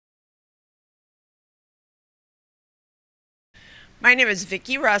My name is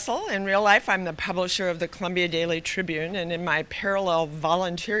Vicki Russell. In real life, I'm the publisher of the Columbia Daily Tribune, and in my parallel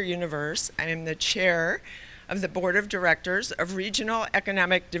volunteer universe, I am the chair of the Board of Directors of Regional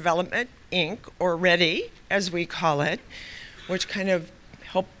Economic Development, Inc., or READY, as we call it, which kind of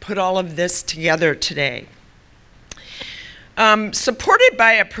helped put all of this together today. Supported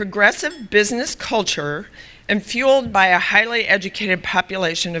by a progressive business culture and fueled by a highly educated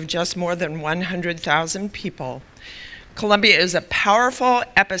population of just more than 100,000 people, Columbia is a powerful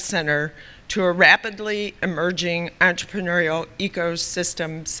epicenter to a rapidly emerging entrepreneurial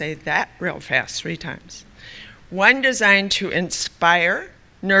ecosystem, say that real fast 3 times. One designed to inspire,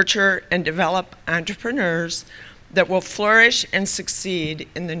 nurture, and develop entrepreneurs that will flourish and succeed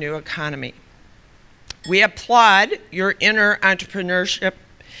in the new economy. We applaud your inner entrepreneurship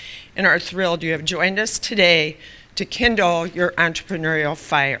and are thrilled you have joined us today to kindle your entrepreneurial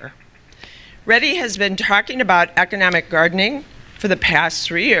fire. READY has been talking about economic gardening for the past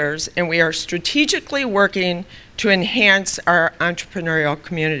 3 years, and we are strategically working to enhance our entrepreneurial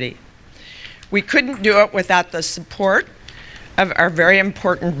community. We couldn't do it without the support of our very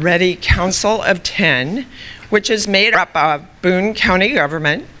important READY Council of 10, which is made up of Boone County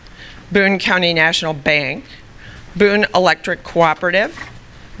Government, Boone County National Bank, Boone Electric Cooperative,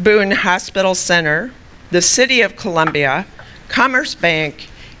 Boone Hospital Center, the City of Columbia, Commerce Bank,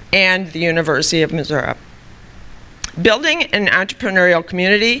 and the University of Missouri. Building an entrepreneurial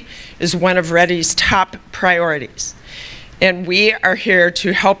community is one of READY's top priorities, and we are here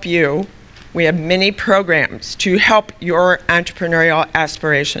to help you. We have many programs to help your entrepreneurial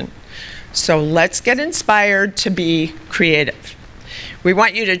aspiration. So let's get inspired to be creative. We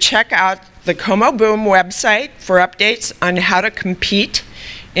want you to check out the KOMU Boom website for updates on how to compete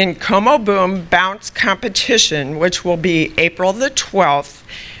in KOMU Boom Bounce competition, which will be April the 12th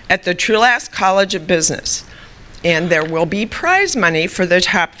at the Trulaske College of Business. And there will be prize money for the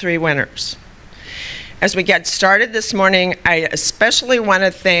top 3 winners. As we get started this morning, I especially want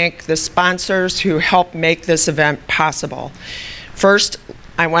to thank the sponsors who helped make this event possible. First,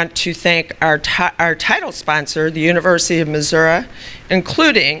 I want to thank our title sponsor, the University of Missouri,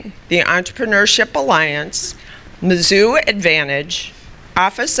 including the Entrepreneurship Alliance, Mizzou Advantage,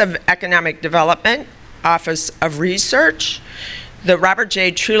 Office of Economic Development, Office of Research, the Robert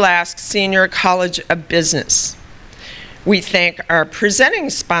J. Trulaske Senior College of Business. We thank our presenting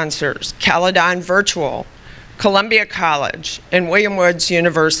sponsors, Caledon Virtual, Columbia College, and William Woods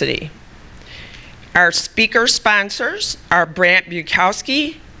University. Our speaker sponsors are Brant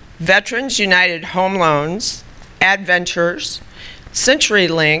Bukowski, Veterans United Home Loans, Adventures,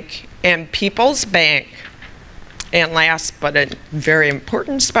 CenturyLink, and People's Bank. And last but a very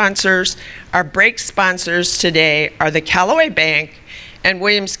important sponsors, our break sponsors today are the Callaway Bank and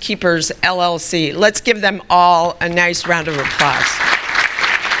Williams Keepers LLC. Let's give them all a nice round of applause.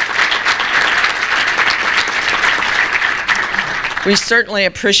 We certainly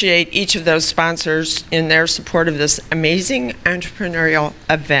appreciate each of those sponsors in their support of this amazing entrepreneurial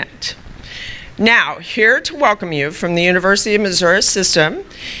event. Now, here to welcome you from the University of Missouri System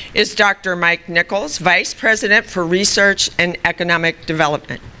is Dr. Mike Nichols, Vice President for Research and Economic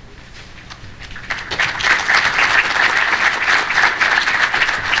Development.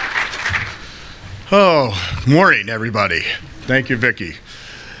 Oh, morning, everybody. Thank you, Vicki.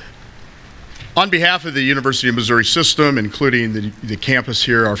 On behalf of the University of Missouri System, including the campus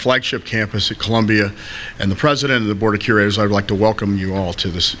here, our flagship campus at Columbia, and the President of the Board of Curators, I'd like to welcome you all to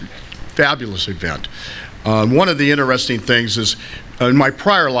this fabulous event. One of the interesting things is, in my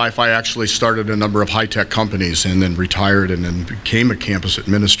prior life, I actually started a number of high-tech companies and then retired and then became a campus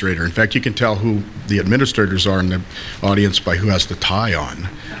administrator. In fact, you can tell who the administrators are in the audience by who has the tie on.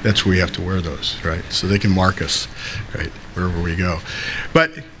 That's where we have to wear those, right? So they can mark us, right, wherever we go.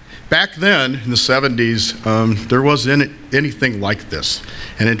 But back then, in the 70s, there wasn't anything like this.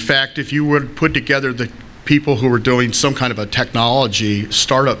 And in fact, if you would put together the people who were doing some kind of a technology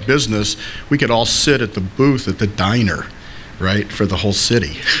startup business, we could all sit at the booth at the diner, right, for the whole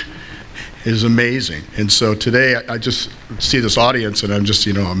city. It is amazing. And so today I just see this audience and I'm just,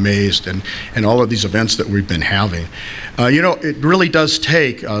 amazed, and all of these events that we've been having. It really does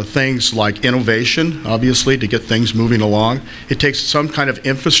take things like innovation, obviously, to get things moving along. It takes some kind of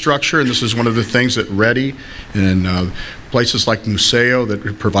infrastructure, and this is one of the things that READY and places like Museo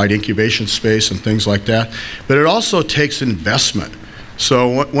that provide incubation space and things like that. But it also takes investment.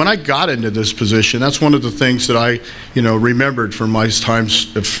 So when I got into this position, that's one of the things that I, remembered from my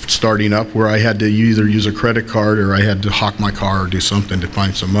times of starting up, where I had to either use a credit card or I had to hawk my car or do something to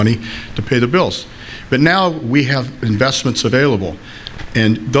find some money to pay the bills. But now we have investments available,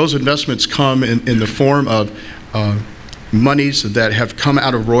 and those investments come in the form of monies that have come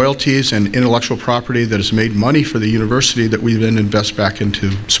out of royalties and intellectual property that has made money for the university that we then invest back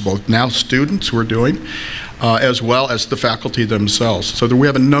into both now students we're doing, as well as the faculty themselves. So we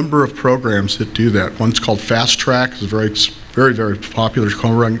have a number of programs that do that. One's called Fast Track. It's very popular. It's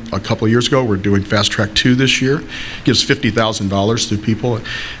run a couple of years ago. We're doing Fast Track 2 this year. It gives $50,000 to people.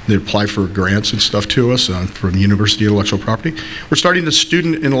 They apply for grants and stuff to us from University Intellectual Property. We're starting the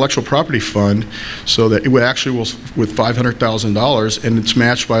Student Intellectual Property Fund so that it actually will, with $500,000, and it's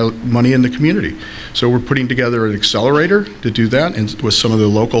matched by money in the community. So we're putting together an accelerator to do that, and with some of the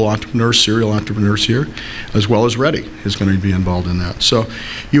local entrepreneurs, serial entrepreneurs here, as well as Ready is going to be involved in that. So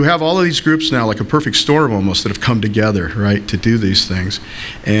you have all of these groups now, like a perfect storm almost, that have come together, right, to do these things.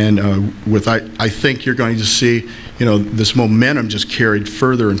 And I think you're going to see, you know, this momentum just carried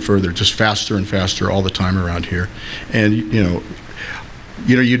further and further, just faster and faster all the time around here. And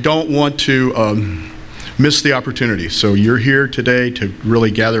you don't want to miss the opportunity. So you're here today to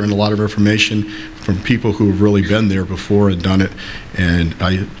really gather in a lot of information from people who have really been there before and done it. And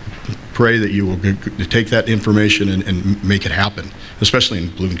I pray that you will take that information and make it happen, especially in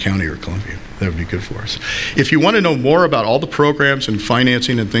Bloom County or Columbia. That would be good for us. If you want to know more about all the programs and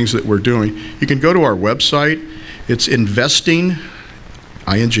financing and things that we're doing, you can go to our website. It's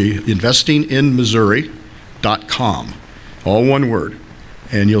investinginmissouri.com, all one word.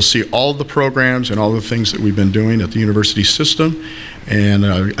 And you'll see all the programs and all the things that we've been doing at the university system. And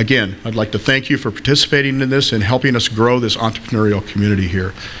again, I'd like to thank you for participating in this and helping us grow this entrepreneurial community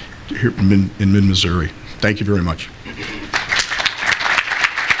here in mid-Missouri. Thank you very much.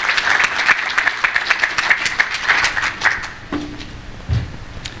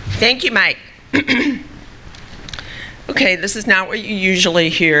 Thank you, Mike. Okay, this is not what you usually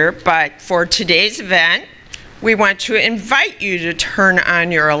hear, but for today's event, we want to invite you to turn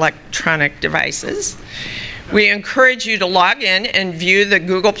on your electronic devices. We encourage you to log in and view the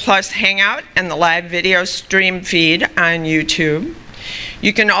Google Plus Hangout and the live video stream feed on YouTube.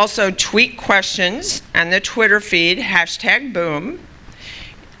 You can also tweet questions on the Twitter feed, #boom.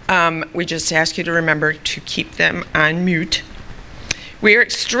 We just ask you to remember to keep them on mute. We are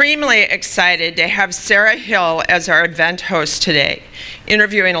extremely excited to have Sarah Hill as our event host today,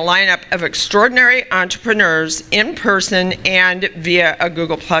 interviewing a lineup of extraordinary entrepreneurs in person and via a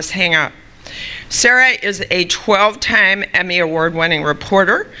Google Plus Hangout. Sarah is a 12-time Emmy Award-winning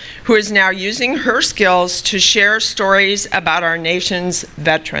reporter who is now using her skills to share stories about our nation's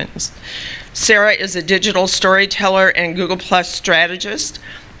veterans. Sarah is a digital storyteller and Google Plus strategist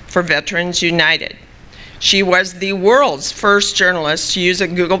for Veterans United. She was the world's first journalist to use a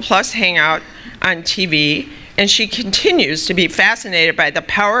Google Plus Hangout on TV, and she continues to be fascinated by the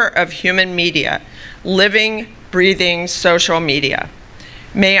power of human media, living, breathing social media.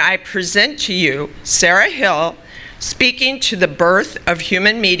 May I present to you Sarah Hill, speaking to the birth of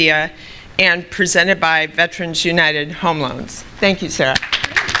human media and presented by Veterans United Home Loans. Thank you, Sarah.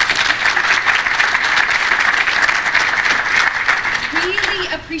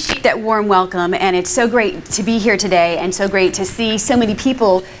 Appreciate that warm welcome, and it's so great to be here today and so great to see so many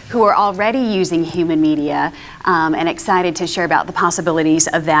people who are already using human media and excited to share about the possibilities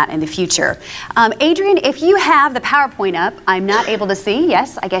of that in the future. Adrian, if you have the PowerPoint up, I'm not able to see.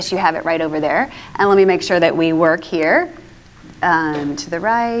 Yes, I guess you have it right over there. And let me make sure that we work here. To the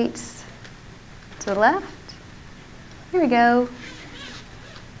right, to the left. Here we go.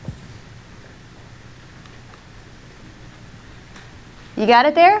 You got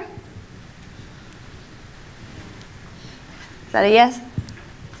it there? Is that a yes?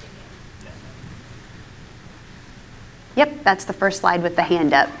 Yep, that's the first slide with the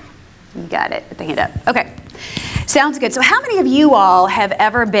hand up. You got it with the hand up. Okay, sounds good. So how many of you all have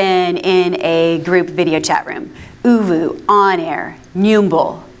ever been in a group video chat room? Uvu, On Air,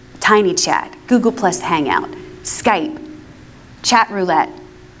 Numble, Tiny Chat, Google Plus Hangout, Skype, Chat Roulette.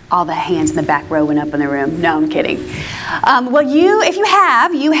 All the hands in the back row went up in the room. No, I'm kidding. Well, if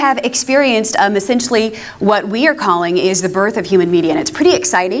you have experienced essentially what we are calling is the birth of human media. And it's pretty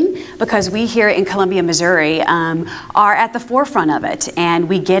exciting because we here in Columbia, Missouri are at the forefront of it, and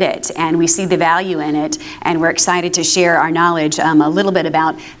we get it, and we see the value in it, and we're excited to share our knowledge a little bit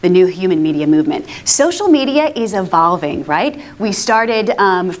about the new human media movement. Social media is evolving, right? We started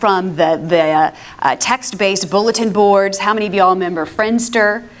from the text-based bulletin boards. How many of y'all remember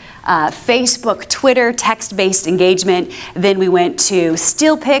Friendster? Facebook, Twitter, text-based engagement. Then we went to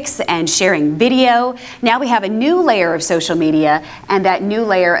still pics and sharing video. Now we have a new layer of social media, and that new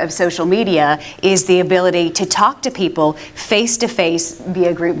layer of social media is the ability to talk to people face-to-face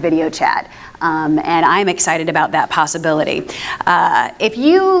via group video chat. And I'm excited about that possibility. If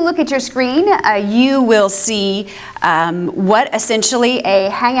you look at your screen, you will see what essentially a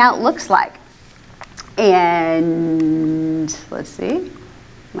Hangout looks like. And let's see,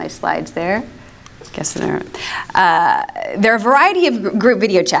 my slides there. Guess there are a variety of group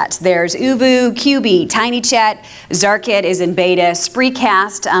video chats. There's Uvu, QB, TinyChat, Zarkit is in beta,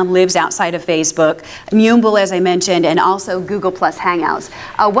 Spreecast lives outside of Facebook, Mumble, as I mentioned, and also Google Plus Hangouts.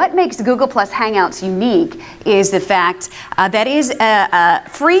 What makes Google Plus Hangouts unique is the fact that is a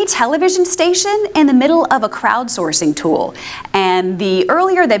free television station in the middle of a crowdsourcing tool. And the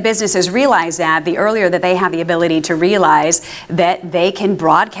earlier that businesses realize that, the earlier that they have the ability to realize that they can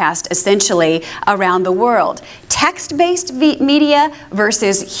broadcast essentially around the world. Text-based media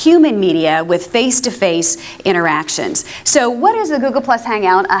versus human media with face-to-face interactions. So what is a Google Plus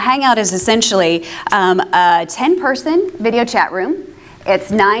Hangout? A Hangout is essentially a 10-person video chat room.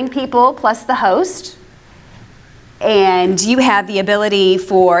 It's 9 people plus the host. And you have the ability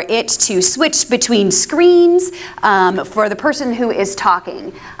for it to switch between screens for the person who is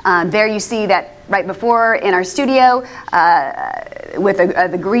talking. There you see that right before in our studio with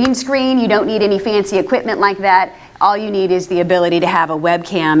the green screen. You don't need any fancy equipment like that. All you need is the ability to have a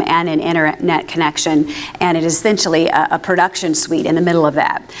webcam and an internet connection, and it is essentially a production suite in the middle of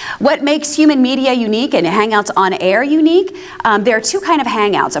that. What makes human media unique and Hangouts on Air unique? There are 2 kinds of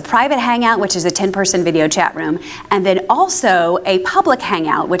Hangouts, a private Hangout, which is a 10-person video chat room, and then also a public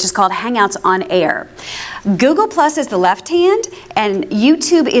Hangout, which is called Hangouts on Air. Google Plus is the left hand, and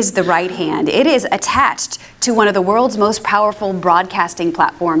YouTube is the right hand. It is attached to one of the world's most powerful broadcasting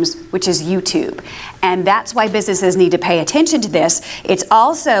platforms, which is YouTube. And that's why businesses need to pay attention to this. It's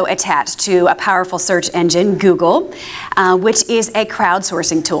also attached to a powerful search engine, Google, which is a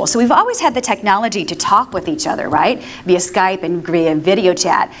crowdsourcing tool. So we've always had the technology to talk with each other, right? Via Skype and via video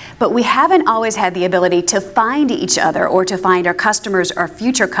chat, but we haven't always had the ability to find each other or to find our customers or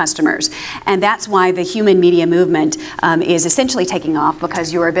future customers. And that's why the human media movement is essentially taking off,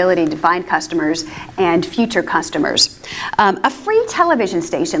 because your ability to find customers and future customers. A free television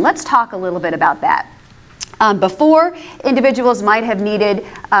station, let's talk a little bit about that. Before, individuals might have needed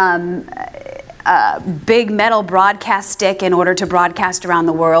a big metal broadcast stick in order to broadcast around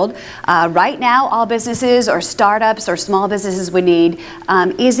the world. Right now, all businesses or startups or small businesses would need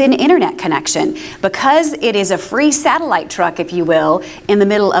is an internet connection. Because it is a free satellite truck, if you will, in the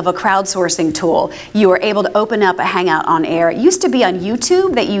middle of a crowdsourcing tool, you are able to open up a Hangout on Air. It used to be on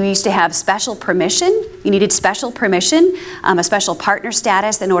YouTube that you used to have special permission. You needed special permission, a special partner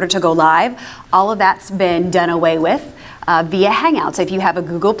status in order to go live. All of that's been done away with. Via Hangouts. If you have a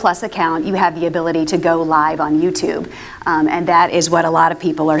Google Plus account, you have the ability to go live on YouTube. And that is what a lot of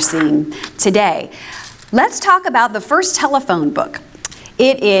people are seeing today. Let's talk about the first telephone book.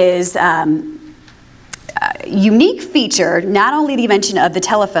 It is a unique feature, not only the invention of the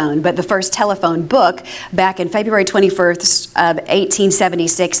telephone, but the first telephone book back in February 21st of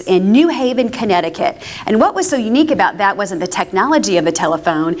 1876 in New Haven, Connecticut. And what was so unique about that wasn't the technology of the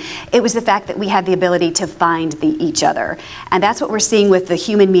telephone, it was the fact that we had the ability to find each other. And that's what we're seeing with the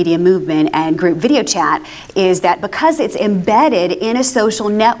human media movement and group video chat, is that because it's embedded in a social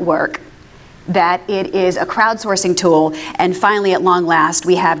network, that it is a crowdsourcing tool, and finally, at long last,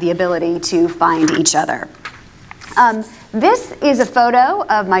 we have the ability to find each other. This is a photo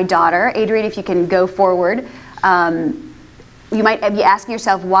of my daughter. Adrienne, if you can go forward. You might be asking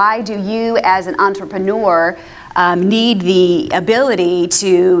yourself, why do you as an entrepreneur need the ability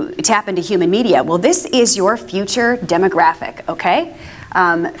to tap into human media? Well, this is your future demographic, okay?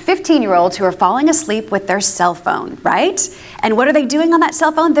 15-year-olds who are falling asleep with their cell phone, right? And what are they doing on that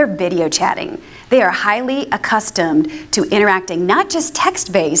cell phone? They're video chatting. They are highly accustomed to interacting, not just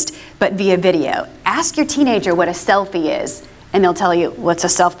text-based, but via video. Ask your teenager what a selfie is, and they'll tell you, what's a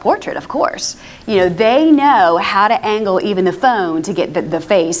self-portrait, of course. You know, they know how to angle even the phone to get the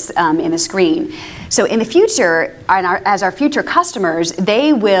face in the screen. So in the future, as our future customers,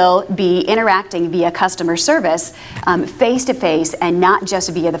 they will be interacting via customer service face-to-face and not just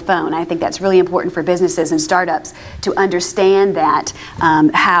via the phone. I think that's really important for businesses and startups to understand that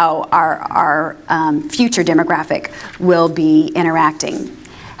how our future demographic will be interacting.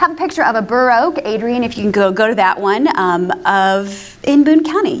 Have a picture of a bur oak, Adrienne, if you can go to that one, in Boone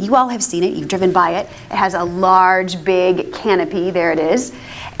County. You all have seen it, you've driven by it. It has a large, big canopy, there it is.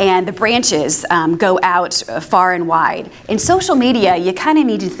 And the branches go out far and wide. In social media, you kind of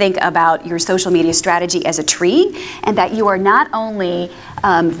need to think about your social media strategy as a tree, and that you are not only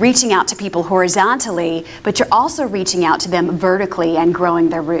reaching out to people horizontally, but you're also reaching out to them vertically and growing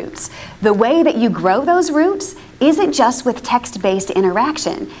their roots. The way that you grow those roots isn't just with text-based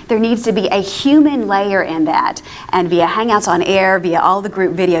interaction. There needs to be a human layer in that. And via Hangouts on Air, via all the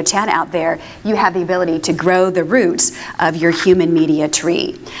group video chat out there, you have the ability to grow the roots of your human media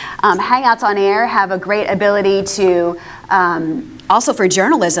tree. Hangouts on Air have a great ability to also for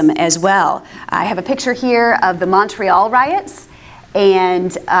journalism as well. I have a picture here of the Montreal riots,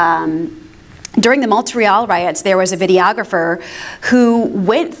 and during the Montreal riots, there was a videographer who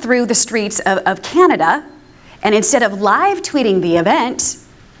went through the streets of Canada, and instead of live tweeting the event,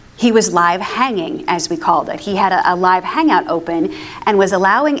 he was live hanging, as we called it. He had a live hangout open and was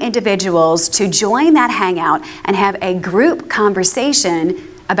allowing individuals to join that hangout and have a group conversation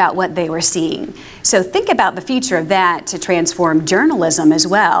about what they were seeing. So think about the future of that to transform journalism as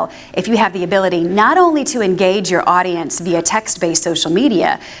well. If you have the ability not only to engage your audience via text-based social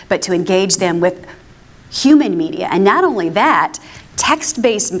media, but to engage them with human media. And not only that,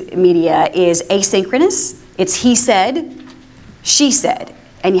 text-based media is asynchronous. It's he said, she said,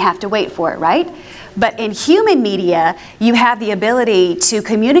 and you have to wait for it, right? But in human media, you have the ability to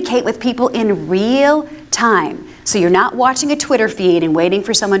communicate with people in real time. So you're not watching a Twitter feed and waiting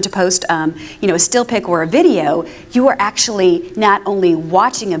for someone to post a still pic or a video. You are actually not only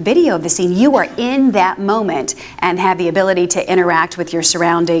watching a video of the scene, you are in that moment and have the ability to interact with your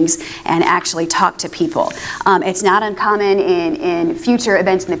surroundings and actually talk to people. It's not uncommon in future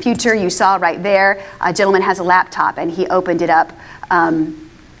events in the future. You saw right there, a gentleman has a laptop and he opened it up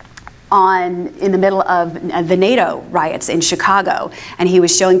in the middle of the NATO riots in Chicago, and he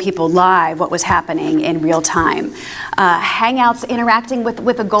was showing people live what was happening in real time. Hangouts interacting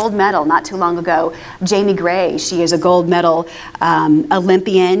with a gold medal not too long ago. Jamie Gray, she is a gold medal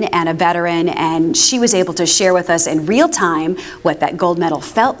Olympian and a veteran, and she was able to share with us in real time what that gold medal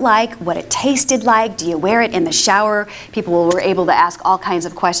felt like, what it tasted like, do you wear it in the shower? People were able to ask all kinds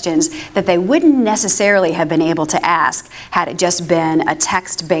of questions that they wouldn't necessarily have been able to ask had it just been a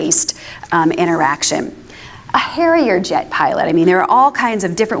text-based interaction. A Harrier jet pilot. I mean, there are all kinds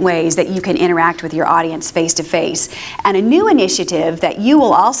of different ways that you can interact with your audience face to face. And a new initiative that you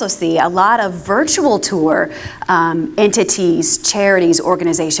will also see a lot of virtual tour entities, charities,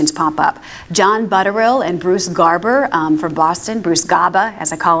 organizations pop up. John Butterill and Bruce Garber from Boston, Bruce Gaba,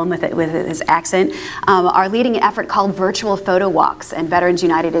 as I call him with his accent, are leading an effort called Virtual Photo Walks. And Veterans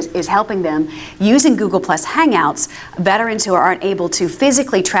United is helping them using Google Plus Hangouts. Veterans who aren't able to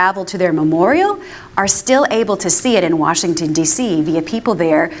physically travel to their memorial are still able to see it in Washington, D.C. via people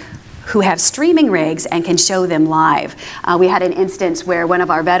there who have streaming rigs and can show them live. We had an instance where one of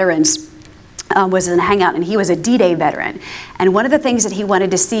our veterans was in a hangout, and he was a D-Day veteran. And one of the things that he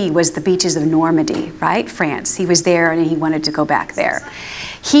wanted to see was the beaches of Normandy, right? France. He was there and he wanted to go back there.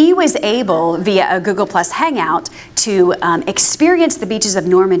 He was able, via a Google Plus Hangout, to experience the beaches of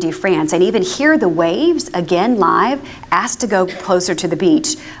Normandy, France, and even hear the waves, again live, asked to go closer to the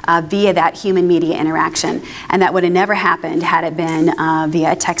beach via that human media interaction. And that would have never happened had it been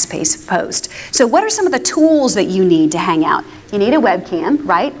via a text-based post. So what are some of the tools that you need to hang out? You need a webcam,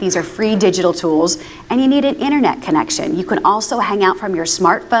 right? These are free digital tools. And you need an internet connection. You can also hang out from your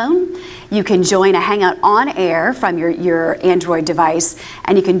smartphone. You can join a Hangout on Air from your Android device.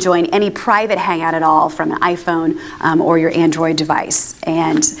 And you can join any private Hangout at all from an iPhone or your Android device.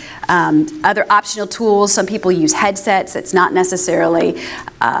 And other optional tools, some people use headsets. It's not necessarily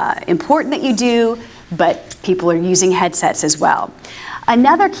important that you do, but people are using headsets as well.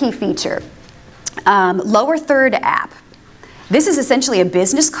 Another key feature, Lower Third app. This is essentially a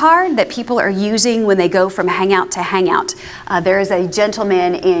business card that people are using when they go from Hangout to Hangout. There is a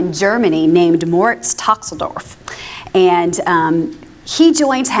gentleman in Germany named Moritz Toxeldorf, and he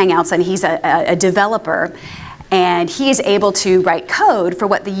joins Hangouts, and he's a developer, and he is able to write code for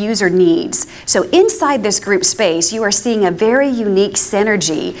what the user needs. So inside this group space, you are seeing a very unique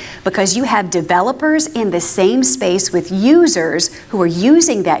synergy because you have developers in the same space with users who are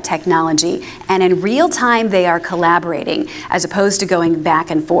using that technology, and in real time they are collaborating as opposed to going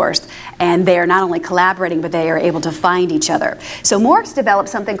back and forth. And they are not only collaborating, but they are able to find each other. So Moritz developed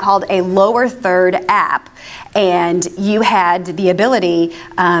something called a Lower Third app, and you had the ability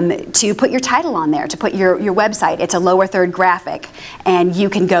to put your title on there, to put your website. It's a lower third graphic, and you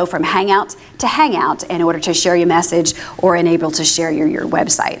can go from Hangout to Hangout in order to share your message or enable to share your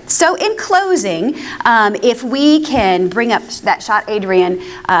website. So in closing, if we can bring up that shot, Adrian,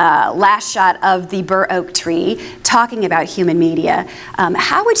 last shot of the bur oak tree, talking about human media,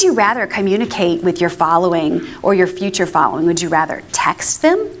 how would you rather communicate with your following or your future following? Would you rather text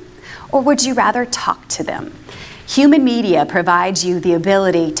them, or would you rather talk to them? Human media provides you the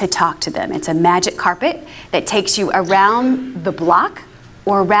ability to talk to them. It's a magic carpet that takes you around the block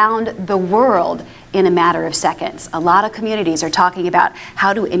or around the world in a matter of seconds. A lot of communities are talking about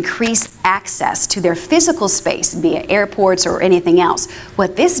how to increase access to their physical space via airports or anything else.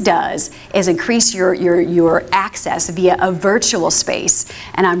 What this does is increase your access via a virtual space.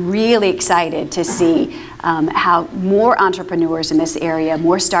 And I'm really excited to see how more entrepreneurs in this area,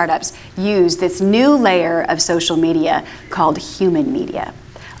 more startups, use this new layer of social media called human media.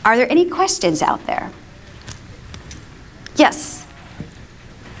 Are there any questions out there? Yes.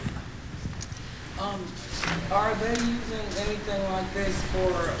 Are they using anything like this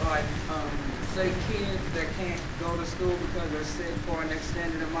for, like, say kids that can't go to school because they're sick for an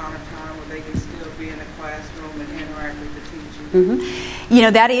extended amount of time, where they can still be in a classroom and interact with the teacher? Mm-hmm. You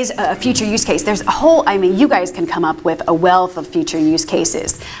know, that is a future use case. There's a whole, I mean, you guys can come up with a wealth of future use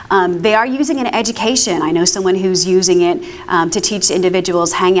cases. They are using it in education. I know someone who's using it to teach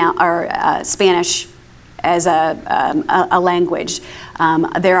individuals Spanish as a language.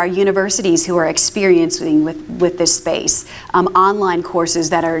 There are universities who are experiencing with this space. Online courses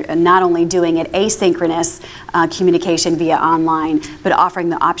that are not only doing it asynchronous communication via online, but offering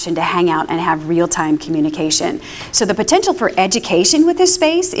the option to hang out and have real-time communication. So the potential for education with this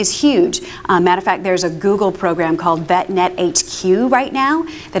space is huge. Matter of fact, there's a Google program called VetNet HQ right now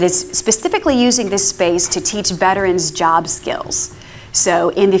that is specifically using this space to teach veterans job skills. So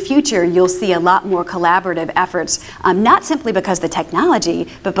in the future, you'll see a lot more collaborative efforts, not simply because of the technology,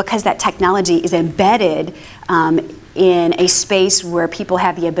 but because that technology is embedded in a space where people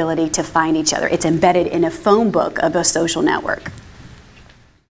have the ability to find each other. It's embedded in a phone book of a social network.